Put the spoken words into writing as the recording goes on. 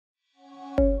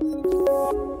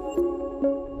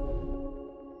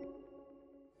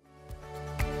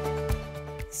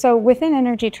So within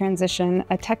energy transition,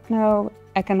 a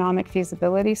techno-economic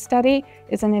feasibility study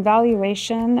is an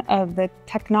evaluation of the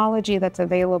technology that's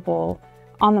available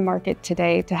on the market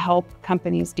today to help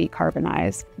companies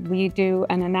decarbonize. We do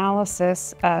an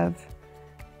analysis of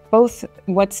both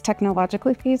what's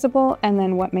technologically feasible and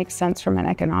then what makes sense from an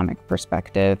economic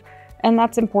perspective. And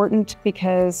that's important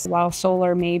because while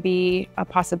solar may be a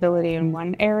possibility in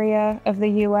one area of the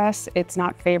US, it's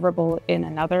not favorable in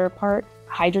another part.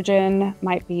 Hydrogen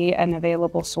might be an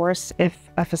available source if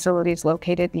a facility is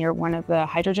located near one of the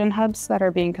hydrogen hubs that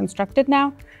are being constructed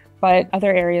now, but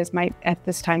other areas might at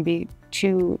this time be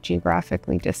too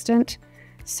geographically distant.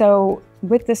 So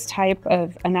with this type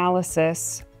of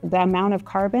analysis, the amount of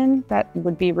carbon that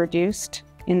would be reduced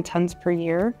in tons per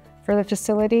year for the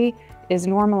facility is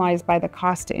normalized by the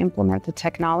cost to implement the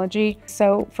technology.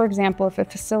 So for example, if a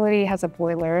facility has a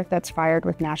boiler that's fired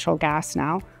with natural gas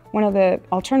now, one of the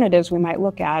alternatives we might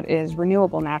look at is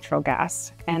renewable natural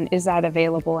gas. And is that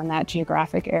available in that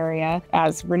geographic area,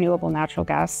 as renewable natural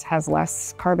gas has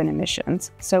less carbon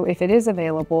emissions? So if it is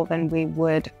available, then we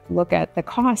would look at the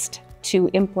cost to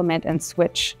implement and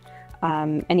switch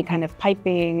any kind of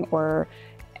piping or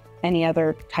any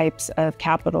other types of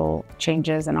capital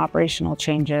changes and operational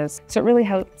changes. So it really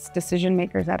helps decision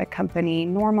makers at a company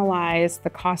normalize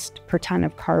the cost per ton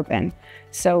of carbon.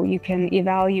 So you can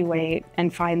evaluate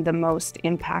and find the most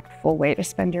impactful way to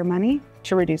spend your money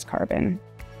to reduce carbon.